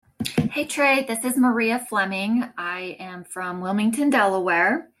Hey Trey, this is Maria Fleming. I am from Wilmington,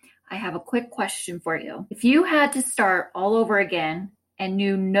 Delaware. I have a quick question for you. If you had to start all over again and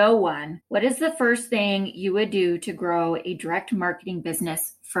knew no one, what is the first thing you would do to grow a direct marketing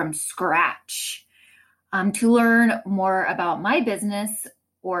business from scratch? To learn more about my business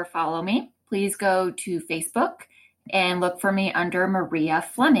or follow me, please go to Facebook and look for me under Maria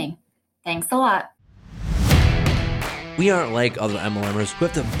Fleming. Thanks a lot. We aren't like other MLMers who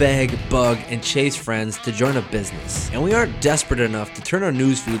have to beg, bug, and chase friends to join a business. And we aren't desperate enough to turn our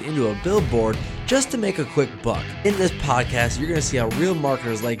newsfeed into a billboard just to make a quick buck. In this podcast, you're going to see how real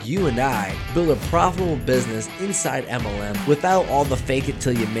marketers like you and I build a profitable business inside MLM without all the fake it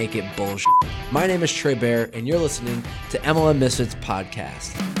till you make it bullshit. My name is Trey Bear, and you're listening to MLM Misfits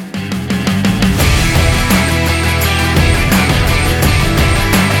Podcast.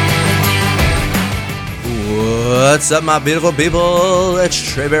 What's up, my beautiful people? It's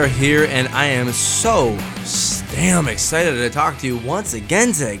Trey Bear here, and I am so damn excited to talk to you once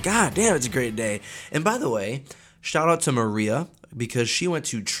again today. God damn, it's a great day. And by the way, shout out to Maria, because she went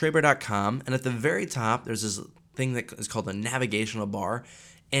to treybear.com, and at the very top, there's this thing that is called a navigational bar,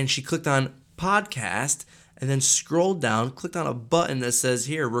 and she clicked on podcast, and then scrolled down, clicked on a button that says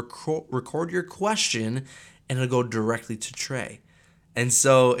here, record your question, and it'll go directly to Trey. And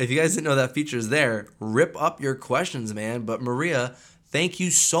so if you guys didn't know that feature is there, rip up your questions, man. But Maria, thank you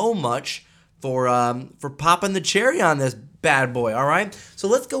so much for popping the cherry on this bad boy, all right? So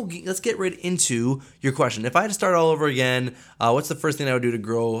let's get right into your question. If I had to start all over again, what's the first thing I would do to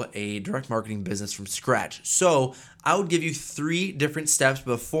grow a direct marketing business from scratch? So I would give you 3 different steps.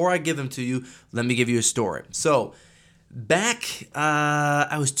 Before I give them to you, let me give you a story. So back,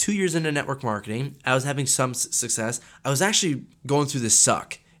 I was 2 years into network marketing. I was having some success. I was actually going through the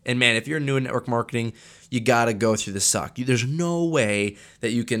suck. And man, if you're new in network marketing, you gotta go through the suck. There's no way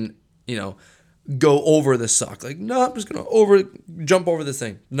that you can, go over the suck. Like, no, I'm just gonna jump over this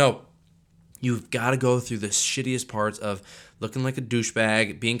thing. No, you've got to go through the shittiest parts of looking like a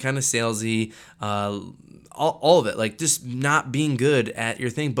douchebag, being kind of salesy, all of it. Like just not being good at your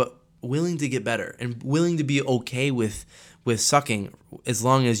thing, but willing to get better and willing to be okay with sucking as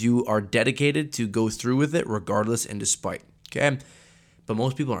long as you are dedicated to go through with it regardless and despite, okay? But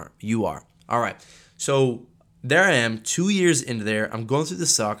most people aren't. You are. All right. So there I am, 2 years into there. I'm going through the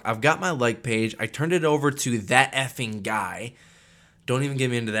suck. I've got my like page. I turned it over to That Effing Guy. Don't even get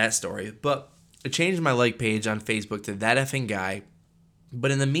me into that story. But I changed my like page on Facebook to That Effing Guy.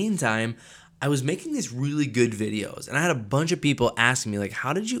 But in the meantime, I was making these really good videos, and I had a bunch of people asking me, like,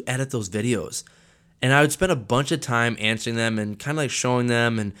 how did you edit those videos? And I would spend a bunch of time answering them and kind of like showing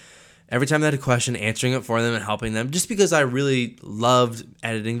them, and every time they had a question, answering it for them and helping them, just because I really loved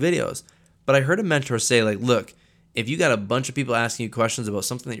editing videos. But I heard a mentor say, like, look, if you got a bunch of people asking you questions about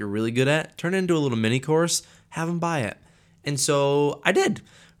something that you're really good at, turn it into a little mini course, have them buy it. And so I did,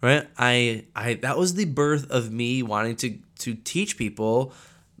 right? I that was the birth of me wanting to teach people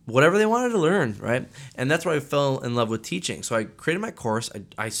whatever they wanted to learn, right? And that's why I fell in love with teaching. So I created my course.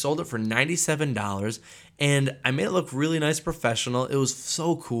 I sold it for $97, and I made it look really nice, professional. It was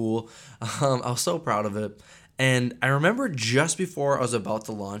so cool. I was so proud of it. And I remember just before I was about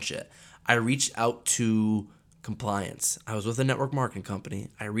to launch it, I reached out to compliance. I was with a network marketing company.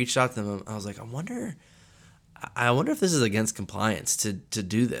 I reached out to them. I was like, I wonder if this is against compliance to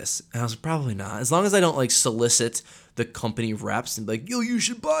do this. And I was like, probably not. As long as I don't like solicit the company reps and be like, yo, you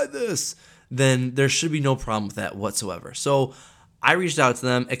should buy this, then there should be no problem with that whatsoever. So I reached out to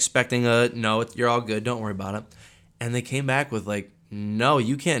them expecting no, you're all good, don't worry about it. And they came back with like, no,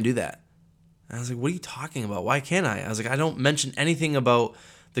 you can't do that. And I was like, what are you talking about? Why can't I? I was like, I don't mention anything about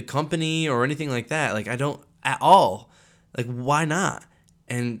the company or anything like that. Like, I don't at all. Like, why not?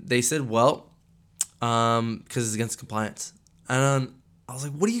 And they said, well, because it's against compliance. And I was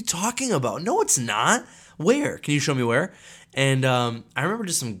like, what are you talking about? No, it's not. Where? Can you show me where? And I remember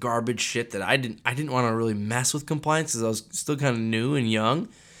just some garbage shit that I didn't want to really mess with compliance because I was still kind of new and young.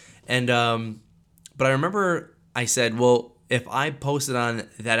 And but I remember I said, well, if I post it on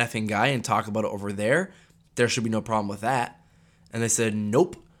That Effing Guy and talk about it over there, there should be no problem with that. And they said,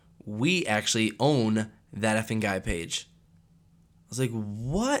 nope, we actually own That Effing Guy page. I was like,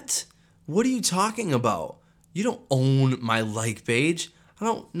 what? What are you talking about? You don't own my like page. I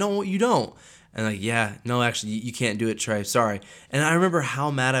don't know. You don't. And like, yeah, no, actually, you can't do it, Trey. Sorry. And I remember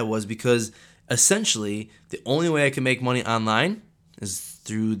how mad I was because essentially the only way I can make money online is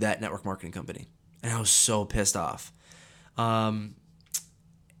through that network marketing company. And I was so pissed off. And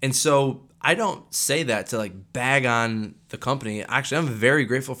so I don't say that to like bag on the company. Actually, I'm very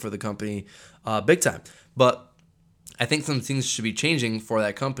grateful for the company, big time. But I think some things should be changing for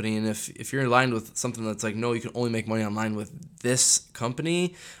that company. And if you're aligned with something that's like, no, you can only make money online with this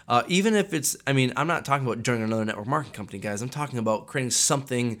company, even if it's, I mean, I'm not talking about joining another network marketing company, guys. I'm talking about creating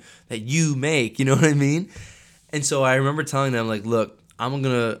something that you make, you know what I mean? And so I remember telling them, like, look, I'm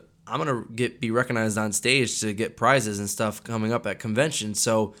gonna be recognized on stage to get prizes and stuff coming up at conventions.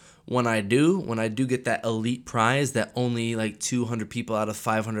 So when I do get that elite prize that only like 200 people out of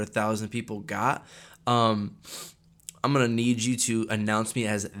 500,000 people got, I'm going to need you to announce me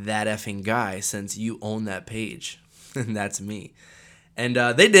as that effing guy since you own that page. And that's me. And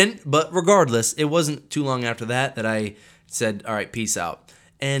they didn't, but regardless, it wasn't too long after that I said, all right, peace out.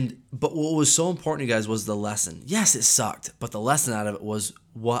 But what was so important, you guys, was the lesson. Yes, it sucked, but the lesson out of it was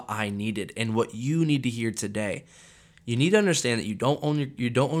what I needed and what you need to hear today. You need to understand that you don't own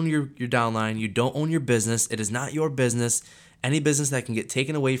your downline, you don't own your business. It is not your business. Any business that can get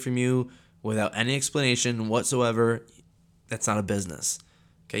taken away from you without any explanation whatsoever, that's not a business.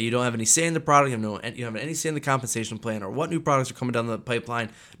 Okay, you don't have any say in the product, you don't have any say in the compensation plan or what new products are coming down the pipeline.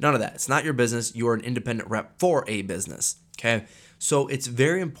 None of that. It's not your business. You are an independent rep for a business. Okay, so it's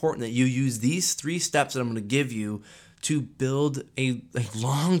very important that you use these 3 steps that I'm going to give you to build a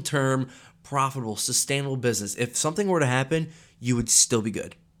long-term, profitable, sustainable business. If something were to happen, you would still be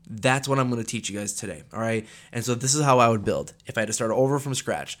good. That's what I'm going to teach you guys today, all right? And so this is how I would build. If I had to start over from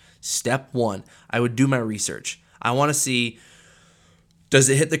scratch, step 1, I would do my research. I want to see, does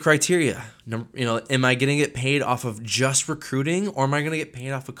it hit the criteria? Am I going to get paid off of just recruiting, or am I going to get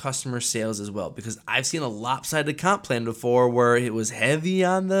paid off of customer sales as well? Because I've seen a lopsided comp plan before where it was heavy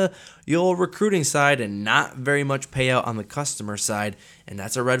on the old recruiting side and not very much payout on the customer side, and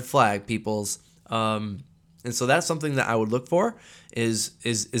that's a red flag, peoples. And so that's something that I would look for is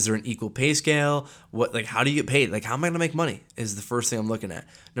there an equal pay scale? How do you get paid? Like, how am I going to make money is the first thing I'm looking at.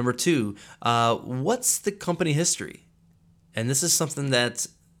 Number 2, what's the company history? And this is something that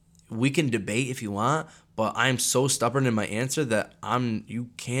we can debate if you want, but I'm so stubborn in my answer that you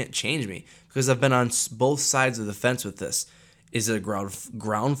can't change me because I've been on both sides of the fence with this. Is it a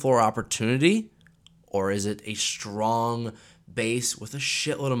ground floor opportunity, or is it a strong base with a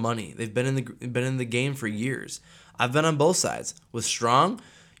shitload of money? They've been in the game for years. I've been on both sides. With strong,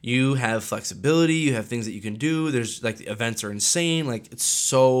 you have flexibility, you have things that you can do. There's the events are insane, it's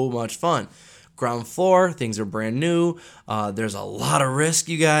so much fun. Ground floor, things are brand new. There's a lot of risk,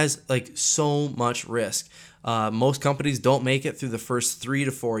 you guys, so much risk. Most companies don't make it through the first 3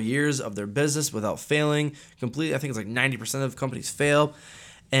 to 4 years of their business without failing completely. I think it's 90% of companies fail.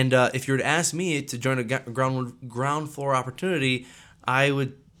 And if you were to ask me to join a ground floor opportunity, I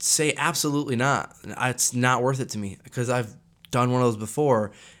would say absolutely not. It's not worth it to me because I've done one of those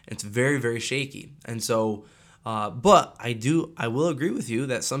before. It's very, very shaky. And so, but I will agree with you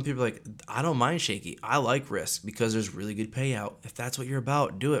that some people are I don't mind shaky. I like risk because there's really good payout. If that's what you're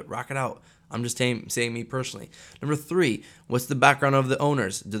about, do it, rock it out. I'm just saying me personally. Number 3, what's the background of the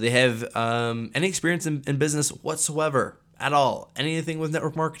owners? Do they have any experience in business whatsoever? At all. Anything with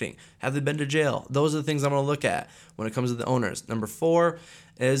network marketing? Have they been to jail? Those are the things I'm going to look at when it comes to the owners. Number 4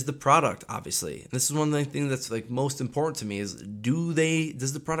 is the product, obviously. This is one of the things that's most important to me is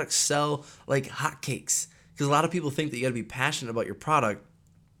does the product sell like hotcakes? Because a lot of people think that you got to be passionate about your product.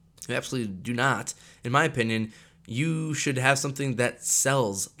 You absolutely do not. In my opinion, you should have something that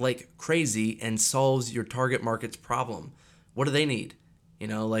sells like crazy and solves your target market's problem. What do they need?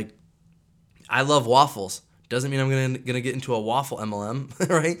 I love waffles. Doesn't mean I'm gonna get into a waffle MLM,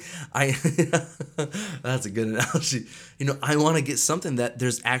 right? That's a good analogy. I want to get something that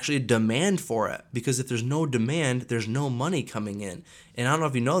there's actually a demand for it, because if there's no demand, there's no money coming in. And I don't know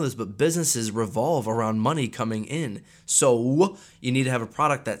if you know this, but businesses revolve around money coming in. So you need to have a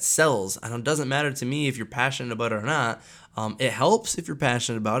product that sells. And it doesn't matter to me if you're passionate about it or not. It helps if you're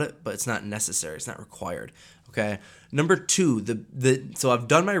passionate about it, but it's not necessary. It's not required. Okay. Number 2, so I've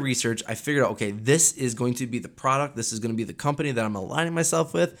done my research. I figured out, okay, this is going to be the product. This is going to be the company that I'm aligning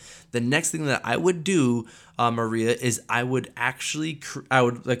myself with. The next thing that I would do, Maria, is I would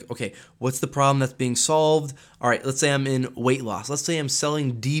okay, what's the problem that's being solved? All right, let's say I'm in weight loss. Let's say I'm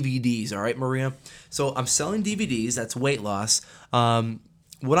selling DVDs. All right, Maria. So I'm selling DVDs. That's weight loss. What I'm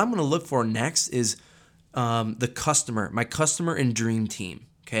going to look for next is the customer, my customer and dream team.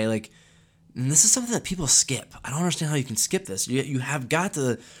 Okay, and this is something that people skip. I don't understand how you can skip this. You have got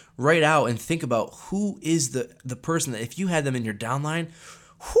to write out and think about who is the person that if you had them in your downline,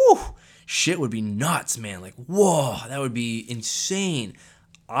 shit would be nuts, man. Whoa, that would be insane.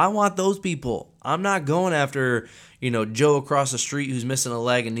 I want those people. I'm not going after, Joe across the street who's missing a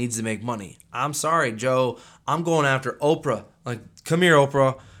leg and needs to make money. I'm sorry, Joe. I'm going after Oprah. Come here,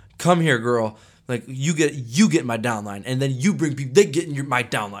 Oprah. Come here, girl. Like you get my downline, and then you bring people, they get in my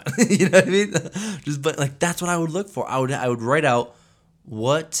downline. You know what I mean? But like that's what I would look for. I would write out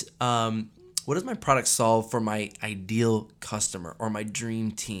what does my product solve for my ideal customer or my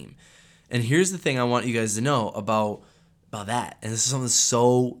dream team. And here's the thing I want you guys to know about that. And this is something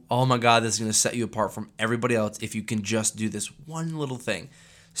so, oh my God, this is going to set you apart from everybody else if you can just do this one little thing.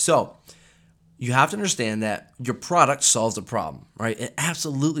 So you have to understand that your product solves a problem, right? It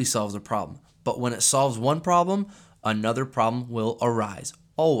absolutely solves a problem. But when it solves one problem, another problem will arise,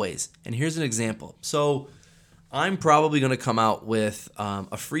 always. And here's an example. So I'm probably going to come out with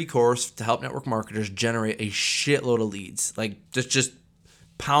a free course to help network marketers generate a shitload of leads. Like just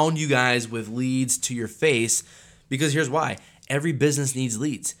pound you guys with leads to your face, because here's why. Every business needs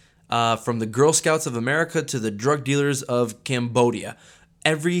leads. From the Girl Scouts of America to the drug dealers of Cambodia.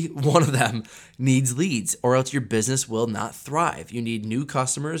 Every one of them needs leads, or else your business will not thrive. You need new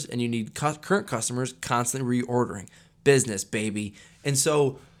customers, and you need current customers constantly reordering. Business, baby. And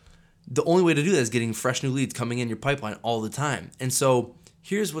so the only way to do that is getting fresh new leads coming in your pipeline all the time. And so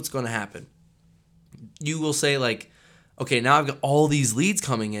here's what's going to happen. You will say like, okay, now I've got all these leads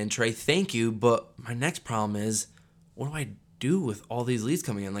coming in, Trey, thank you. But my next problem is, what do I do with all these leads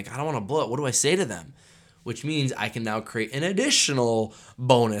coming in? Like, I don't want to blow it. What do I say to them? Which means I can now create an additional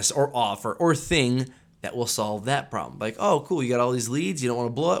bonus or offer or thing that will solve that problem. Like, oh, cool, you got all these leads, you don't want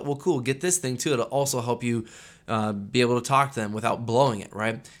to blow it? Well, cool, get this thing too. It'll also help you be able to talk to them without blowing it,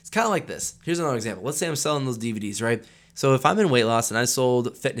 right? It's kind of like this. Here's another example. Let's say I'm selling those DVDs, right? So if I'm in weight loss and I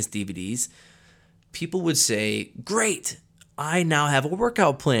sold fitness DVDs, people would say, great, I now have a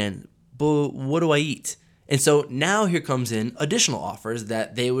workout plan, but what do I eat? And so now here comes in additional offers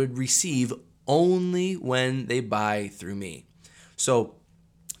that they would receive only when they buy through me. So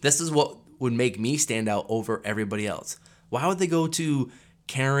this is what would make me stand out over everybody else. Why would they go to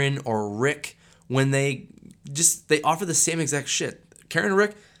Karen or Rick when they offer the same exact shit? Karen and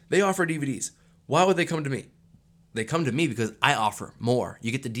Rick, they offer DVDs. Why would they come to me? They come to me because I offer more.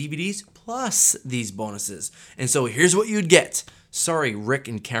 You get the DVDs plus these bonuses. And so here's what you'd get. Sorry, Rick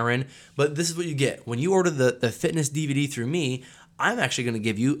and Karen, but this is what you get. When you order the fitness DVD through me, I'm actually going to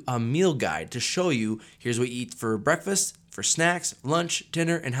give you a meal guide to show you here's what you eat for breakfast, for snacks, lunch,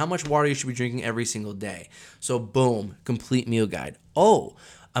 dinner, and how much water you should be drinking every single day. So boom, complete meal guide. Oh,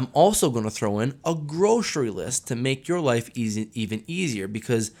 I'm also going to throw in a grocery list to make your life even easier,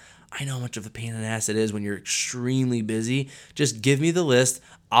 because I know how much of a pain in the ass it is when you're extremely busy. Just give me the list,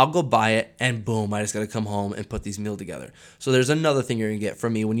 I'll go buy it, and boom, I just got to come home and put these meals together. So there's another thing you're going to get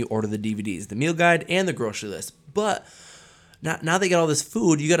from me when you order the DVDs, the meal guide and the grocery list. But now they got all this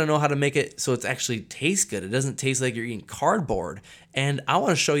food, you got to know how to make it so it actually tastes good. It doesn't taste like you're eating cardboard. And I want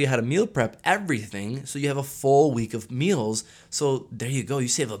to show you how to meal prep everything so you have a full week of meals. So there you go. You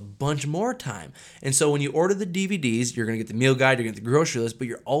save a bunch more time. And so when you order the DVDs, you're going to get the meal guide, you're going to get the grocery list, but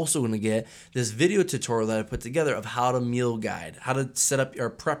you're also going to get this video tutorial that I put together of how to meal guide, how to set up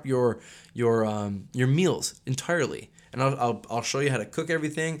or prep your meals entirely. And I'll show you how to cook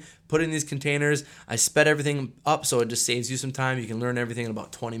everything, put it in these containers. I sped everything up so it just saves you some time. You can learn everything in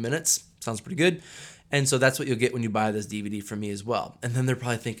about 20 minutes. Sounds pretty good. And so that's what you'll get when you buy this DVD from me as well. And then they're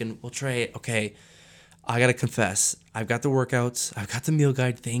probably thinking, well, Trey, okay, I got to confess. I've got the workouts. I've got the meal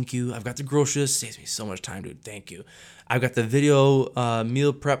guide. Thank you. I've got the grocery list. Saves me so much time, dude. Thank you. I've got the video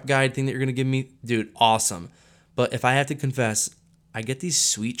meal prep guide thing that you're going to give me. Dude, awesome. But if I have to confess, I get these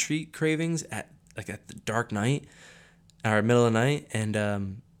sweet treat cravings at the dark night or middle of the night,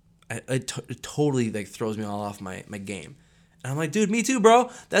 and it totally throws me all off my game. And I'm like, dude, me too,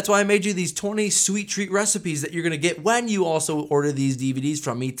 bro. That's why I made you these 20 sweet treat recipes that you're going to get when you also order these DVDs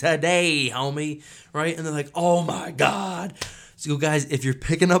from me today, homie. Right? And they're like, oh my God. So guys, if you're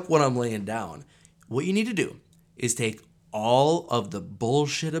picking up what I'm laying down, what you need to do is take all of the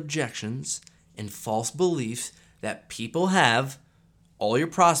bullshit objections and false beliefs that people have, all your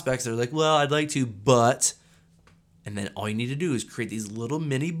prospects, they're like, well, I'd like to, but... And then all you need to do is create these little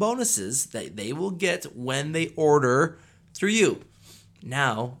mini bonuses that they will get when they order through you.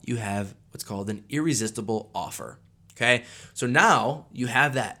 Now you have what's called an irresistible offer. Okay? So now you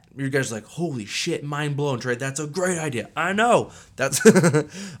have that. You guys are like, holy shit, mind blown, Trey. That's a great idea. I know.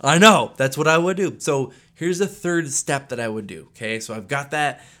 I know. That's what I would do. So here's the third step that I would do. Okay? So I've got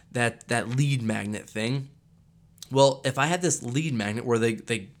that lead magnet thing. Well, if I had this lead magnet where they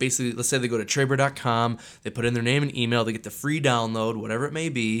basically, let's say they go to Traeber.com, they put in their name and email, they get the free download, whatever it may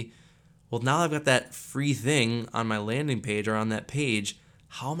be. Well, now I've got that free thing on my landing page or on that page.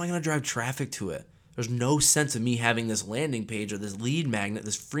 How am I going to drive traffic to it? There's no sense of me having this landing page or this lead magnet,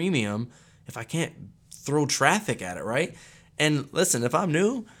 this freemium, if I can't throw traffic at it, right? And listen, if I'm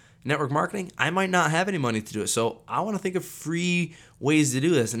new Network marketing, I might not have any money to do it. So I want to think of free ways to do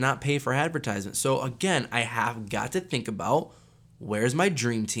this and not pay for advertisement. So again, I have got to think about, where's my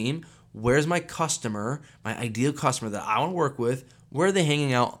dream team? Where's my customer, my ideal customer that I want to work with? Where are they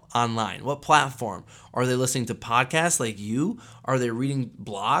hanging out online? What platform? Are they listening to podcasts like you? Are they reading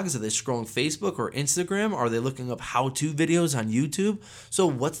blogs? Are they scrolling Facebook or Instagram? Are they looking up how-to videos on YouTube? So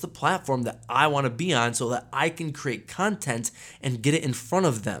what's the platform that I want to be on so that I can create content and get it in front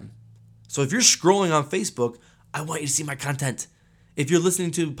of them? So if you're scrolling on Facebook, I want you to see my content. If you're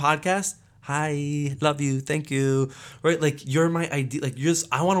listening to podcasts, hi, love you, thank you, right? Like, you're my idea. Like,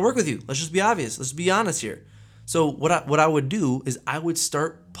 I want to work with you. Let's just be obvious. Let's be honest here. So what I would do is I would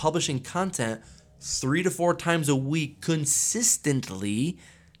start publishing content 3 to 4 times a week consistently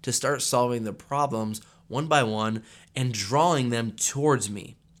to start solving the problems one by one and drawing them towards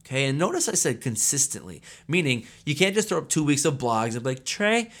me. Okay, and notice I said consistently, meaning you can't just throw up 2 weeks of blogs and be like,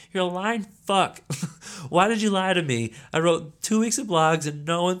 Trey, you're lying, fuck. Why did you lie to me? I wrote 2 weeks of blogs and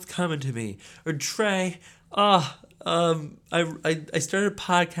no one's coming to me. Or Trey, I started a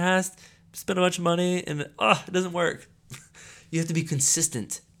podcast, spent a bunch of money, and it doesn't work. You have to be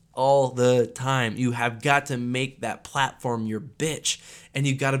consistent all the time. You have got to make that platform your bitch. And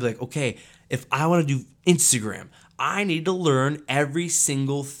you got to be like, okay, if I want to do Instagram, I need to learn every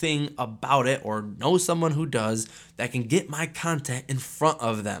single thing about it or know someone who does that can get my content in front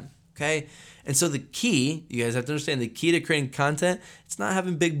of them, okay? And so the key, you guys have to understand, the key to creating content, it's not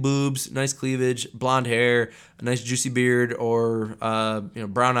having big boobs, nice cleavage, blonde hair, a nice juicy beard, or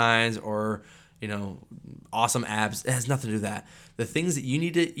brown eyes, or awesome abs. It has nothing to do with that. The things that you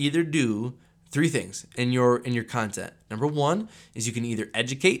need to either do, 3 things in your content. Number 1 is you can either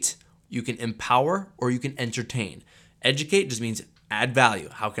educate, you can empower, or you can entertain. Educate just means add value.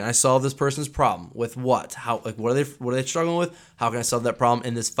 How can I solve this person's problem? With what? What are they struggling with? How can I solve that problem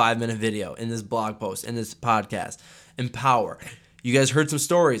in this 5-minute video, in this blog post, in this podcast? Empower. You guys heard some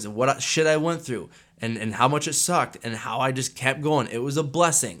stories of what shit I went through and how much it sucked and how I just kept going. It was a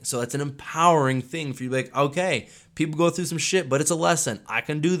blessing. So that's an empowering thing for you to be like, okay, people go through some shit, but it's a lesson. I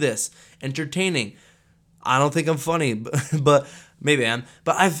can do this. Entertaining. I don't think I'm funny, but maybe I am.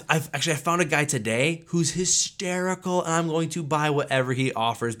 But I've actually found a guy today who's hysterical, and I'm going to buy whatever he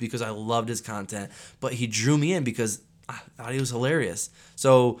offers because I loved his content. But he drew me in because I thought he was hilarious.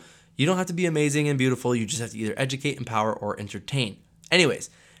 So you don't have to be amazing and beautiful. You just have to either educate, empower, or entertain. Anyways,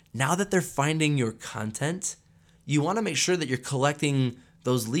 now that they're finding your content, you want to make sure that you're collecting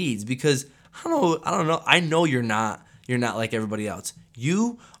those leads because I don't know. I know you're not like everybody else.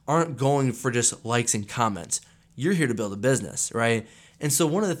 You aren't going for just likes and comments. You're here to build a business, right? And so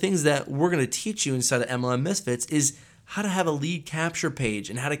one of the things that we're going to teach you inside of MLM Misfits is how to have a lead capture page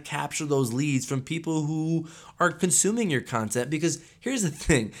and how to capture those leads from people who are consuming your content. Because here's the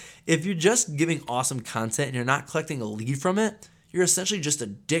thing. If you're just giving awesome content and you're not collecting a lead from it, you're essentially just a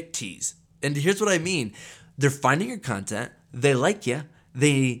dick tease. And here's what I mean. They're finding your content. They like you.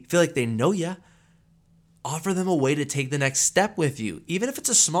 They feel like they know you. Offer them a way to take the next step with you, even if it's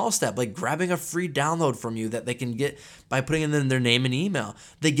a small step, like grabbing a free download from you that they can get by putting in their name and email.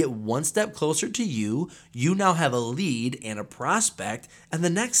 They get one step closer to you. You now have a lead and a prospect, and the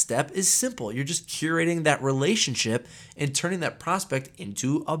next step is simple. You're just curating that relationship and turning that prospect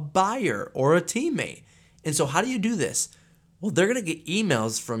into a buyer or a teammate. And so how do you do this? Well, they're going to get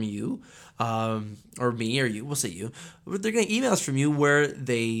emails from you, or me, or you, we'll say you. They're going to get emails from you where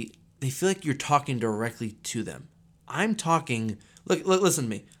they feel like you're talking directly to them. I'm talking, look, listen to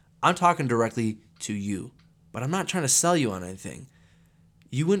me. I'm talking directly to you, but I'm not trying to sell you on anything.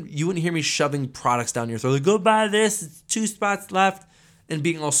 You wouldn't hear me shoving products down your throat. Like, go buy this, it's 2 spots left, and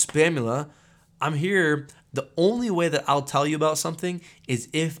being all spamula. I'm here. The only way that I'll tell you about something is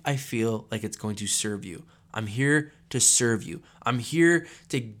if I feel like it's going to serve you. I'm here to serve you. I'm here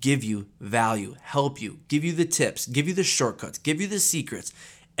to give you value, help you, give you the tips, give you the shortcuts, give you the secrets.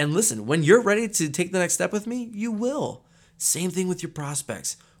 And listen, when you're ready to take the next step with me, you will. Same thing with your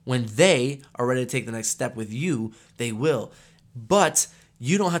prospects. When they are ready to take the next step with you, they will. But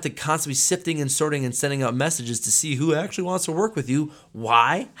you don't have to constantly sifting and sorting and sending out messages to see who actually wants to work with you.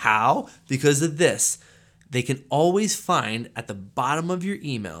 Why? How? Because of this. They can always find at the bottom of your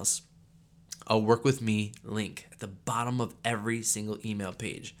emails a work with me link at the bottom of every single email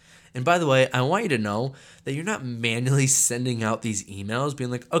page. And by the way, I want you to know that you're not manually sending out these emails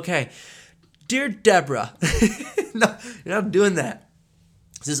being like, okay, dear Deborah. No, you're not doing that.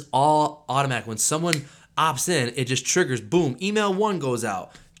 This is all automatic. When someone opts in, it just triggers, boom, email 1 goes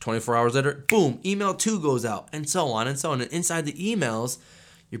out. 24 hours later, boom, email 2 goes out, and so on and so on. And inside the emails,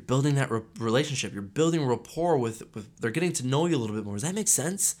 you're building that relationship. You're building rapport with, they're getting to know you a little bit more. Does that make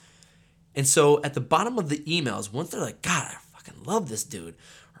sense? And so at the bottom of the emails, once they're like, God, I fucking love this dude,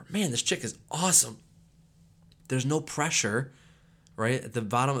 or man, this chick is awesome, there's no pressure, right? At the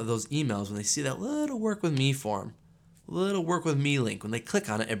bottom of those emails, when they see that little work with me form, little work with me link, when they click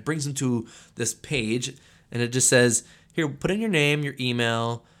on it, it brings them to this page and it just says, here, put in your name, your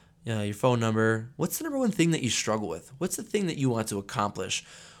email, your phone number. What's the number one thing that you struggle with? What's the thing that you want to accomplish?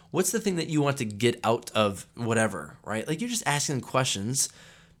 What's the thing that you want to get out of whatever, right? Like, you're just asking them questions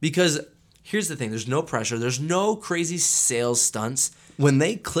because here's the thing. There's no pressure. There's no crazy sales stunts. When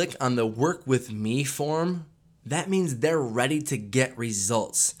they click on the work with me form, that means they're ready to get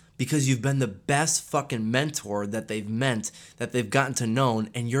results because you've been the best fucking mentor that they've gotten to know,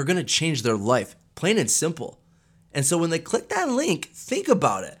 and you're going to change their life, plain and simple. And so when they click that link, think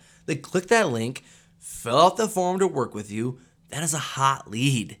about it. They click that link, fill out the form to work with you. That is a hot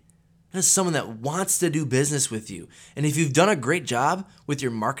lead. That is someone that wants to do business with you. And if you've done a great job with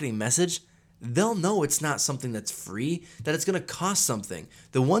your marketing message, they'll know it's not something that's free, that it's going to cost something.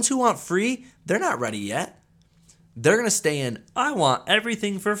 The ones who want free, they're not ready yet. They're going to stay in, I want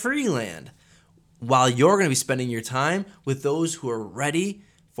everything for free land, while you're going to be spending your time with those who are ready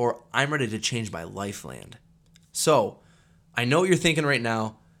for, I'm ready to change my life land. So, I know what you're thinking right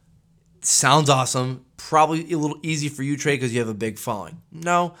now. Sounds awesome. Probably a little easy for you, Trey, because you have a big following.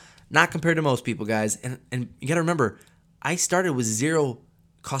 No, not compared to most people, guys. And you got to remember, I started with 0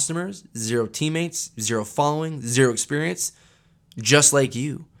 customers, 0 teammates, 0 following, 0 experience, just like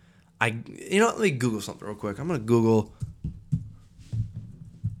you. Let me Google something real quick. I'm going to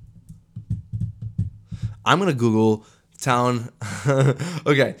Google town.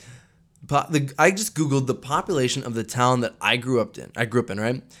 Okay. I just Googled the population of the town that I grew up in,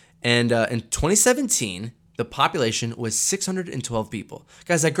 right? And in 2017, the population was 612 people.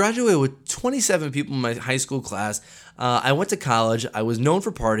 Guys, I graduated with 27 people in my high school class. I went to college. I was known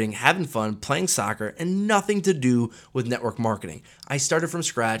for partying, having fun, playing soccer, and nothing to do with network marketing. I started from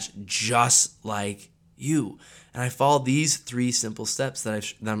scratch just like you. And I followed these 3 simple steps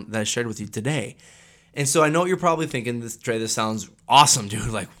that I shared with you today. And so I know you're probably thinking, Trey, this sounds awesome, dude.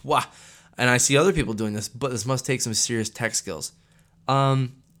 Like, wow. And I see other people doing this, but this must take some serious tech skills.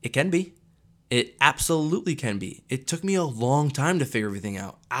 It can be. It absolutely can be. It took me a long time to figure everything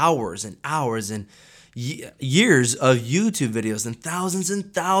out. Hours and hours and years of YouTube videos and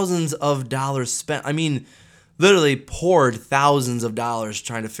thousands of dollars spent. I mean, literally poured thousands of dollars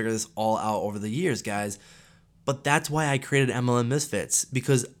trying to figure this all out over the years, guys. But that's why I created MLM Misfits,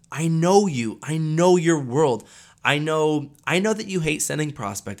 because I know you. I know your world. I know that you hate sending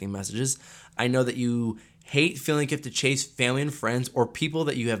prospecting messages. I know that you hate feeling like you have to chase family and friends or people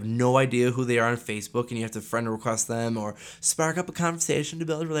that you have no idea who they are on Facebook and you have to friend request them or spark up a conversation to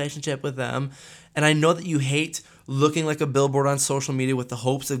build a relationship with them. And I know that you hate looking like a billboard on social media with the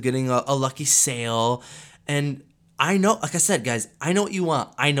hopes of getting a lucky sale. And I know, like I said, guys, I know what you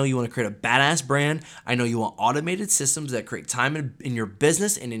want. I know you want to create a badass brand. I know you want automated systems that create time in your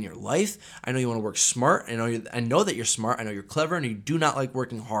business and in your life. I know you want to work smart. I know that you're smart. I know you're clever and you do not like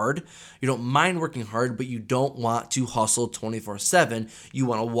working hard. You don't mind working hard, but you don't want to hustle 24/7. You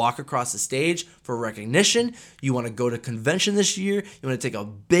want to walk across the stage for recognition. You want to go to convention this year. You want to take a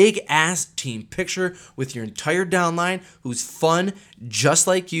big ass team picture with your entire downline who's fun just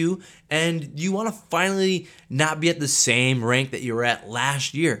like you. And you want to finally not be at the same rank that you were at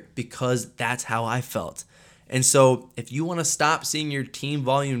last year, because that's how I felt. And so if you want to stop seeing your team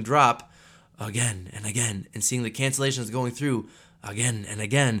volume drop again and again and seeing the cancellations going through again and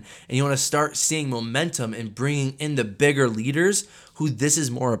again, and you want to start seeing momentum and bringing in the bigger leaders who this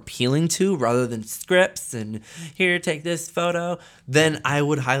is more appealing to rather than scripts and here, take this photo, then I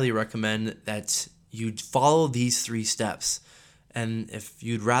would highly recommend that you follow these 3 steps. And if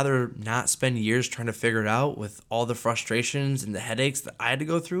you'd rather not spend years trying to figure it out with all the frustrations and the headaches that I had to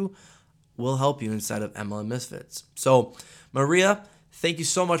go through, we'll help you inside of MLM Misfits. So, Maria, thank you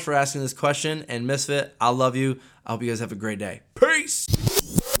so much for asking this question. And Misfit, I love you. I hope you guys have a great day. Peace!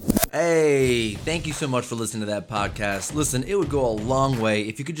 Hey, thank you so much for listening to that podcast. Listen, it would go a long way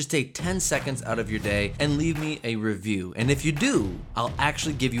if you could just take 10 seconds out of your day and leave me a review. And if you do, I'll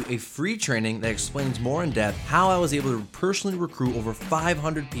actually give you a free training that explains more in depth how I was able to personally recruit over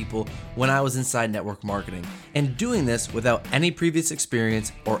 500 people when I was inside network marketing, and doing this without any previous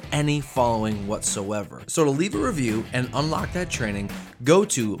experience or any following whatsoever. So to leave a review and unlock that training, go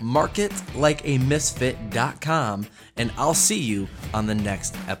to marketlikeamisfit.com, and I'll see you on the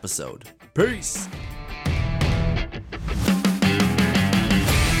next episode. Peace.